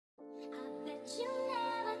you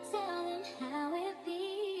never tell them how it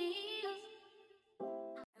feels.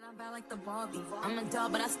 And I'm bad like the Barbie. I'm a doll,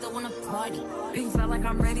 but I still wanna party. Pink felt like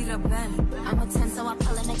I'm ready to bend. I'm a 10, so I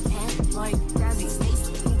pull in a 10. Like Gabby,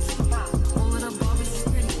 Stacy, all of the Barbies is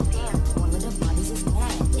pretty. Damn, all of the Barbies is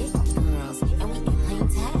bad. It girls, and we ain't playing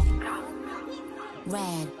tag.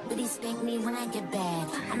 Red, but he spank me when I get bad.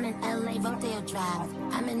 I'm in LA, Rodeo Drive.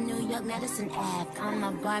 I'm in New York, Madison Ave. I'm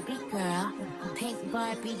a Barbie girl, pink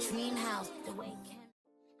Barbie dream house. The way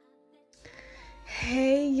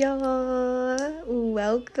Hey y'all,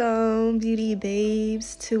 welcome beauty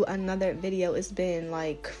babes to another video. It's been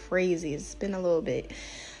like crazy. It's been a little bit.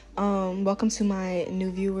 Welcome to my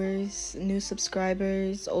new viewers, new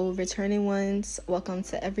subscribers, old returning ones. Welcome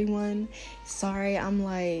to everyone. Sorry I'm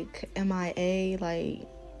like MIA, like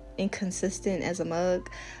inconsistent as a mug.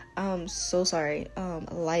 I'm so sorry.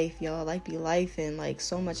 Life, y'all, life be life, and like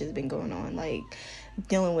so much has been going on, like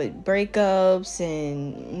dealing with breakups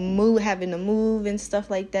and having to move and stuff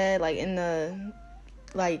like that,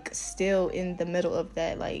 like still in the middle of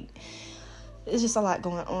that. Like it's just a lot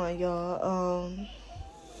going on, y'all.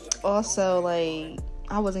 Also, like,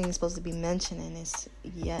 I wasn't even supposed to be mentioning this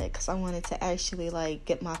yet because I wanted to actually like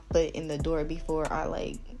get my foot in the door before I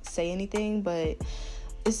like say anything, but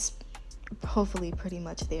it's hopefully pretty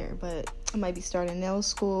much there. But I might be starting nail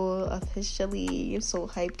school officially. I'm so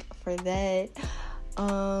hyped for that.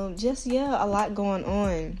 A lot going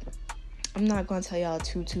on. I'm not gonna tell y'all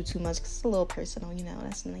too much because it's a little personal, you know.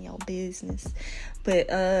 That's none of y'all business. But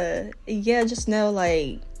just know,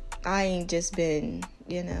 like, I ain't just been,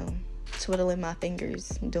 you know, twiddling my fingers,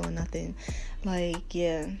 doing nothing. Like,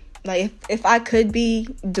 yeah, like if I could be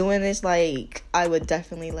doing this, like, I would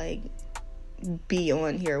definitely like be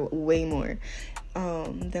on here way more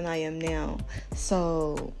than I am now.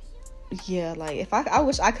 So yeah, like if I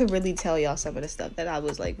wish I could really tell y'all some of the stuff that I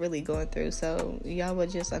was like really going through, so y'all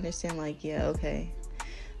would just understand, like, yeah, okay,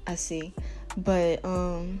 I see. But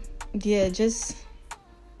just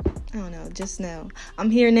I don't know, just know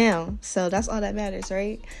I'm here now, so that's all that matters,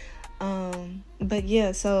 right? But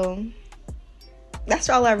yeah, so that's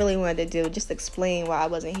all I really wanted to do, just explain why I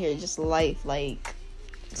wasn't here. Just life, like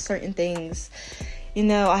certain things, you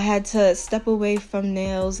know. I had to step away from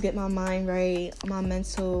nails, get my mind right, my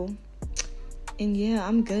mental, and yeah,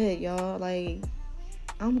 I'm good, y'all. Like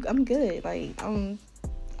I'm good. Like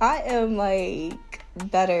I am like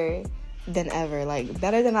better than ever, like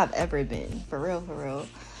better than I've ever been, for real.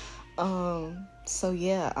 So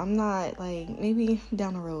yeah, I'm not like, maybe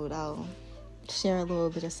down the road I'll share a little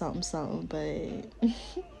bit of something, but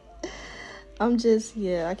I'm just,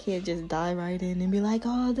 yeah, I can't just dive right in and be like,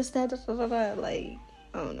 oh, this, that, like,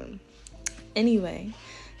 I don't know. Anyway,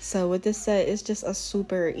 so with this said, it's just a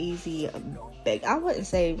super easy, I wouldn't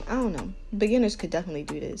say, I don't know, beginners could definitely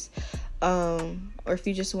do this. Or if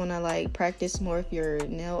you just want to like practice more of your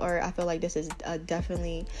nail art, I feel like this is a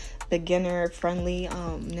definitely beginner friendly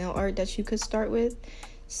nail art that you could start with.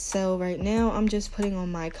 So right now I'm just putting on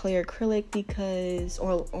my clear acrylic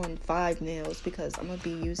on 5 nails, because I'm gonna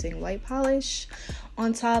be using white polish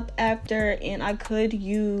on top after, and I could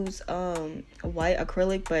use white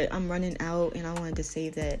acrylic, but I'm running out and I wanted to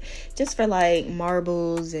save that just for like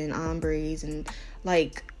marbles and ombres and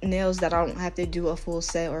like nails that I don't have to do a full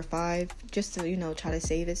set or 5, just to, you know, try to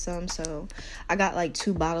save it some. So I got like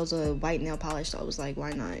 2 bottles of white nail polish, so I was like,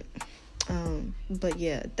 why not? But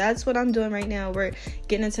yeah, that's what I'm doing right now. We're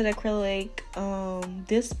getting into the acrylic.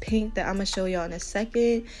 This pink that I'm gonna show y'all in a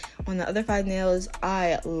second on the other 5 nails,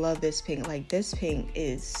 I love this pink. Like, this pink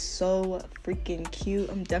is so freaking cute.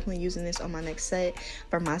 I'm definitely using this on my next set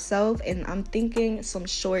for myself, and I'm thinking some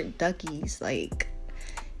short duckies. Like,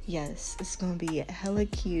 yes, it's gonna be hella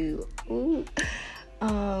cute. Ooh.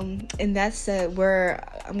 And that said,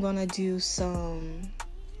 I'm gonna do some,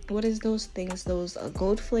 what is those things, those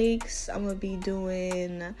gold flakes. I'm gonna be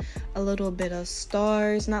doing a little bit of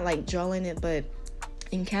stars, not like drawing it, but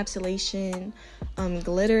encapsulation,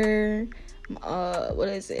 glitter, what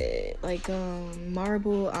is it, like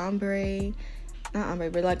marble ombre, not ombre,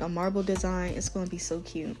 but like a marble design. It's gonna be so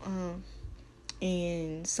cute.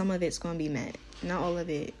 And some of it's gonna be matte, not all of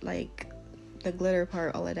it. Like the glitter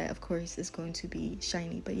part, all of that, of course, is going to be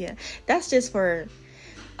shiny. But yeah, that's just for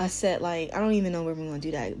a set. Like, I don't even know where we're gonna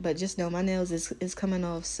do that, but just know my nails is coming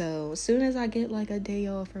off. So as soon as I get like a day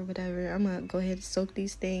off or whatever, I'm gonna go ahead and soak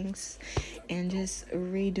these things and just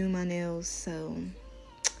redo my nails. So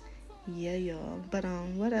yeah, y'all. But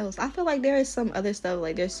what else? I feel like there is some other stuff,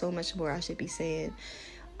 like there's so much more I should be saying,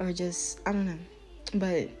 or just, I don't know.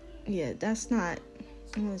 But yeah, that's not,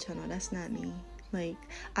 I'm gonna let y'all know that's not me. Like,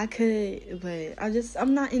 I could, but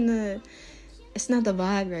I'm not in the it's not the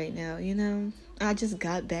vibe right now, you know. I just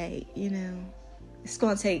got back, you know. It's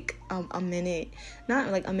gonna take a minute,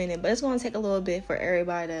 not like a minute, but it's gonna take a little bit for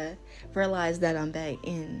everybody to realize that I'm back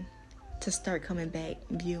and to start coming back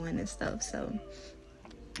viewing and stuff. So,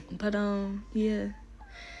 but yeah.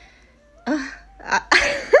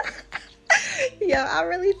 Yeah, I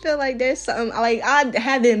really feel like there's something, like, I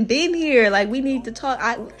haven't been here, like, we need to talk.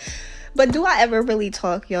 But do I ever really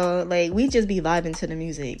talk, y'all? Like, we just be vibing to the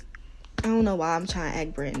music. I don't know why I'm trying to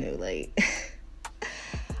act brand new, like.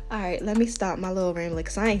 Alright, let me stop my little rambling,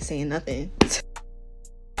 because I ain't saying nothing.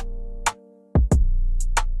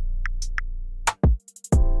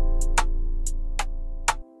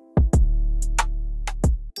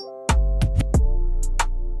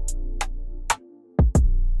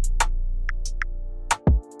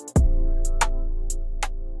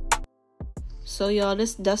 So y'all,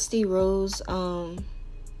 this Dusty Rose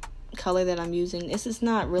color that I'm using, this is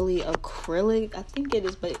not really acrylic. I think it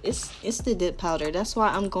is, but it's the dip powder. That's why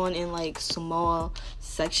I'm going in like small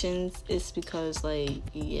sections. It's because, like,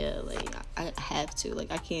 yeah, like I have to,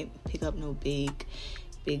 like, I can't pick up no big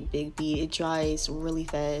bead. It dries really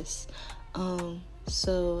fast.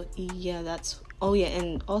 So yeah, that's, oh yeah,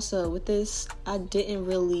 and also with this, I didn't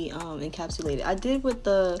really encapsulate it. I did with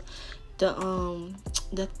the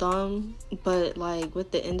thumb, but like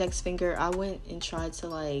with the index finger, I went and tried to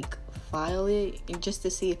like file it and just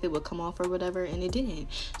to see if it would come off or whatever, and it didn't.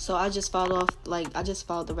 So I just filed off, like, I just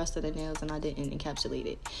filed the rest of the nails and I didn't encapsulate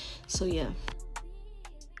it. So yeah.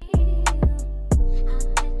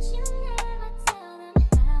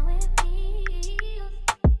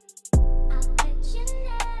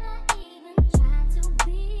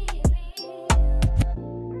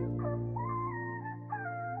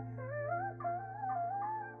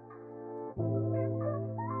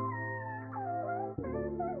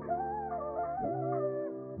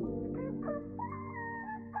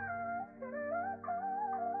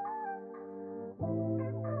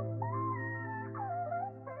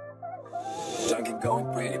 Don't get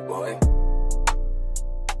going, pretty boy.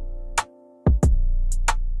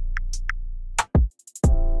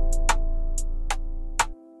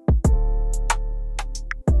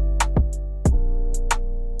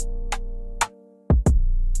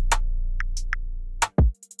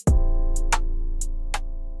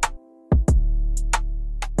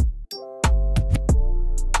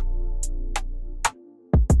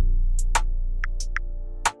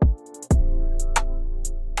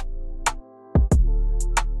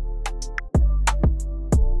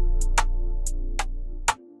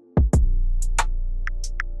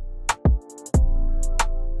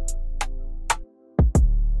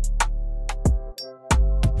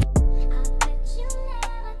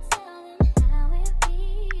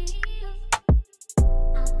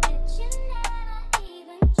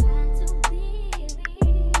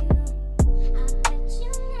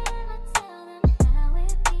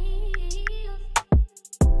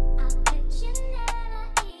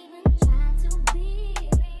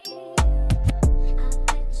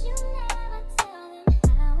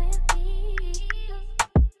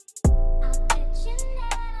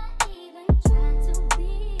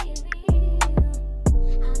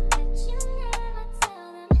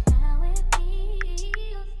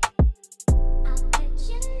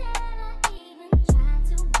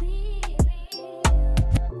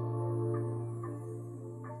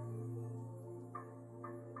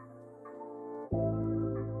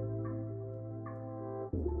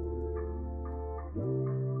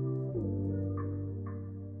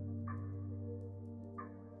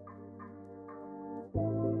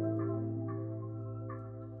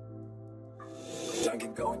 Don't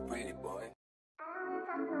get going, pretty boy. I don't wanna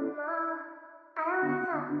talk no more. I just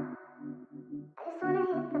wanna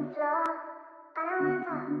hit the floor. I don't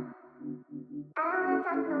wanna talk. I don't wanna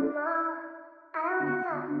talk no more. I don't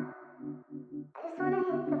wanna talk. I just wanna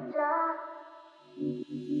hit the floor.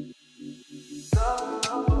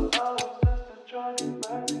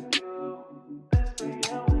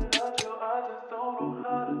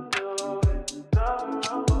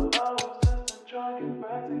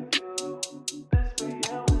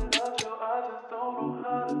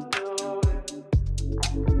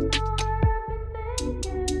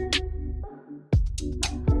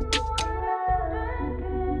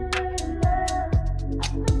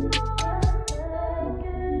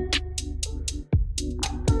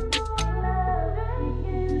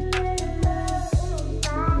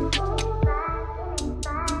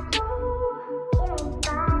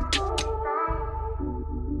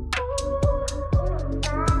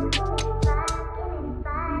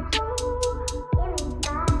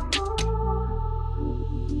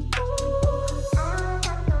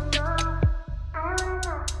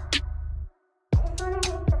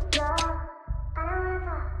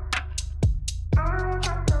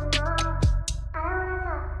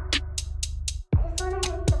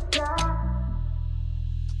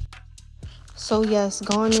 So yes,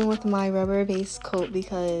 going in with my rubber base coat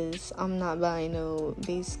because I'm not buying no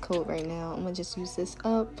base coat right now. I'm gonna just use this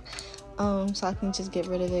up so I can just get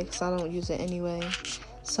rid of it because I don't use it anyway.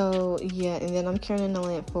 So yeah, and then I'm carrying the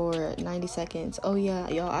lamp for 90 seconds. Oh yeah,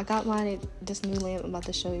 y'all, I got this new lamp I'm about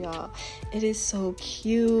to show y'all. It is so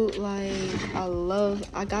cute. Like,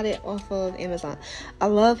 I got it off of Amazon. I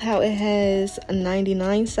love how it has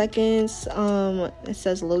 99 seconds. It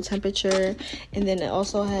says low temperature, and then it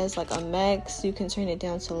also has like a max. You can turn it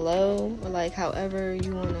down to low, or like however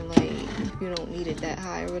you want to, like, if you don't need it that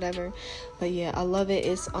high or whatever. But yeah, I love it.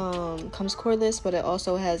 It's comes cordless, but it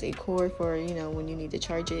also has a cord for, you know, when you need to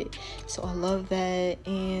charge it. So I love that.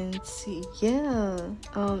 And yeah,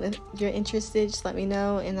 if you're interested, just let me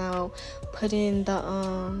know, and I'll put in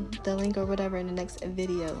the link or whatever in the next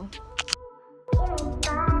video.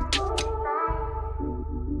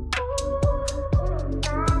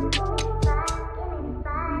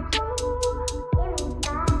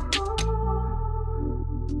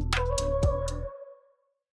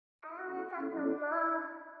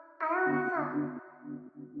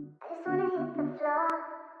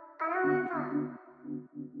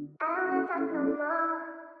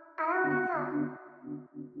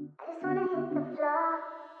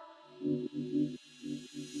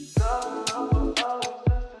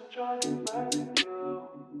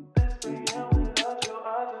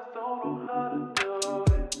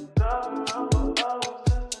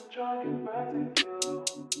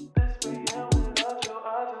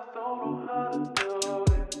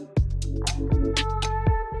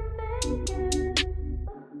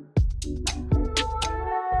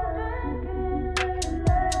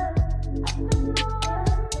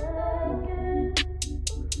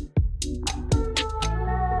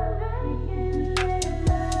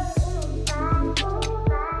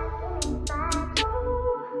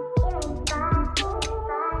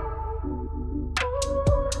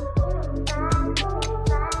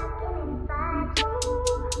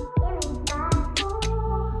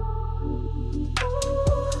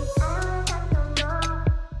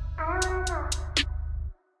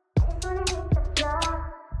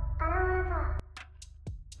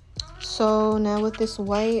 So now with this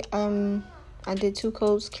white, I did 2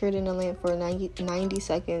 coats, cured in the lamp for 90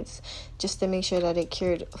 seconds just to make sure that it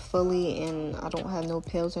cured fully and I don't have no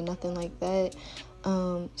pills or nothing like that.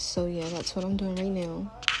 So yeah, that's what I'm doing right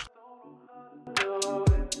now.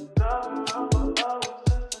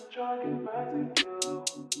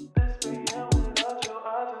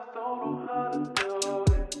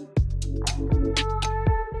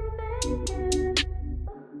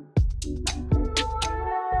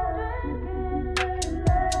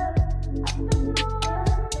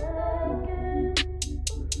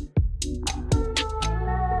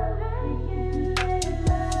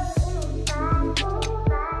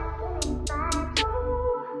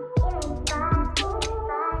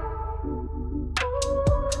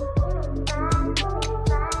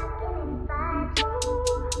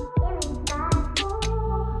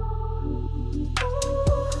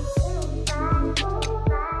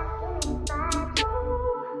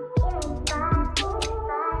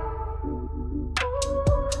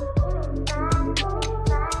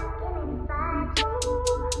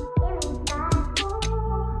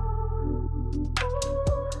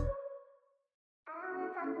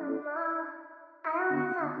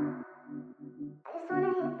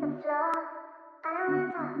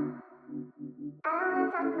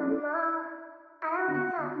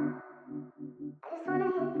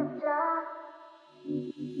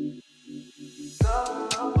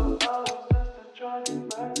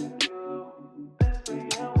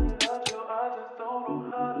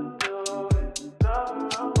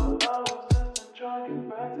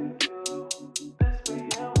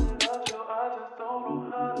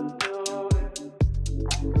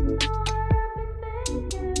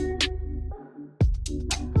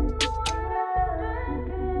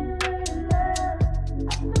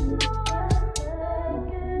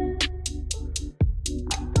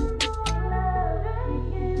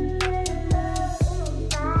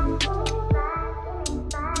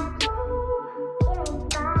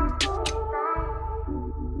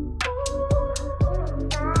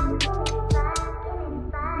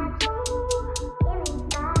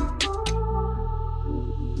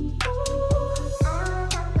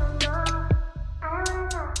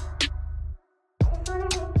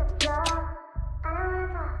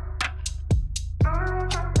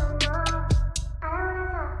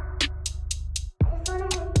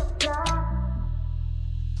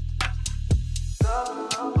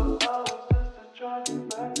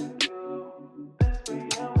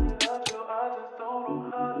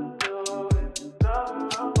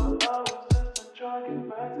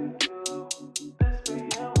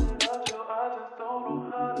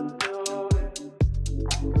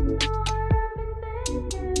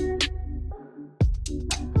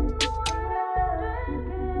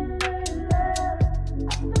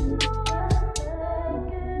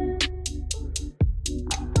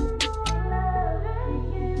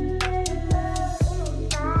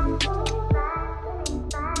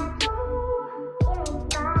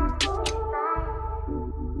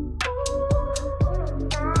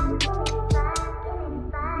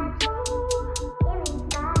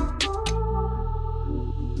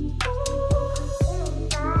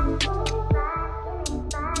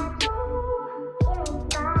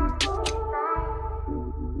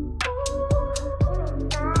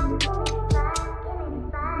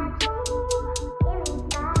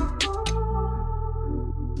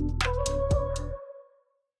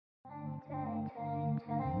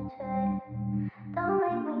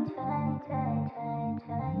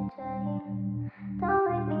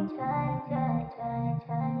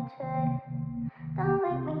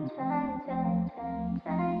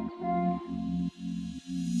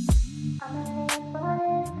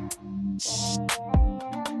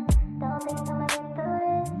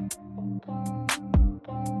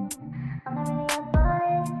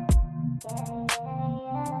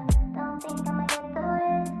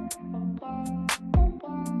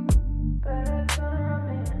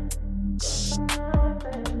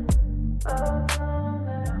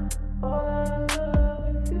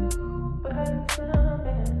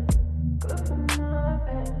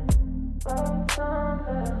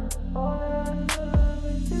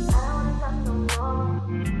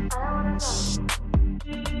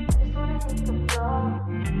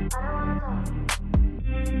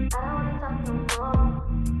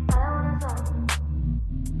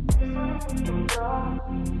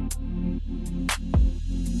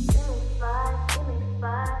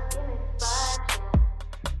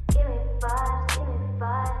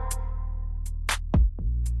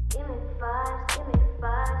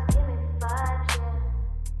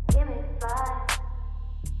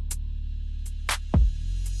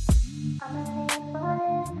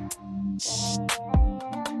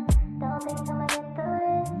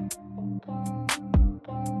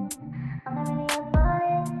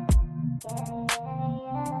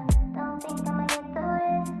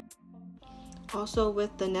 also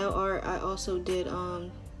with the nail art, I also did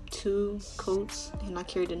 2 coats, and I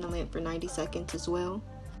carried in the lamp for 90 seconds as well.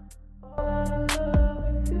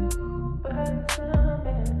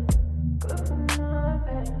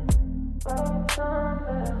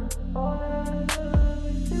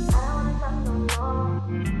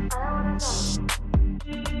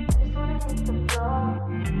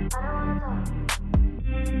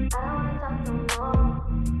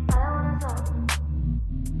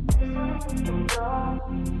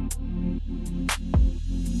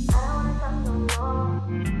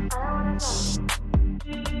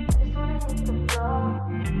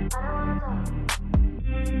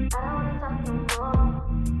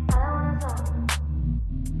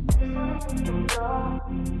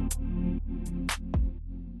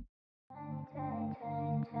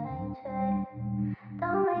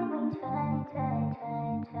 Don't make me try.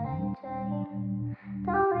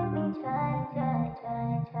 Don't make me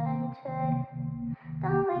try.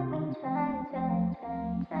 Don't make me try.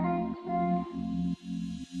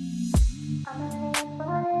 I'm ready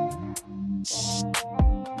for this.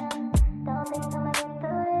 Yeah. Don't think I'ma get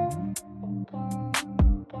through this again.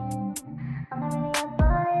 I'm ready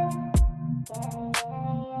for this.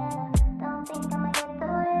 Yeah. Don't think I'ma get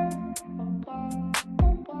through this again.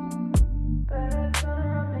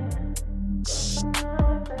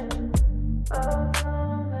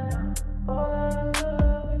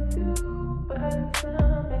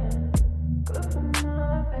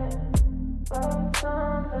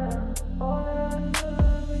 Don't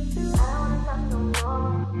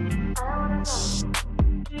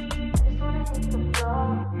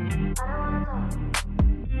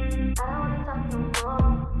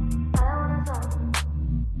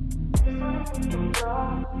make me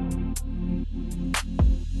try.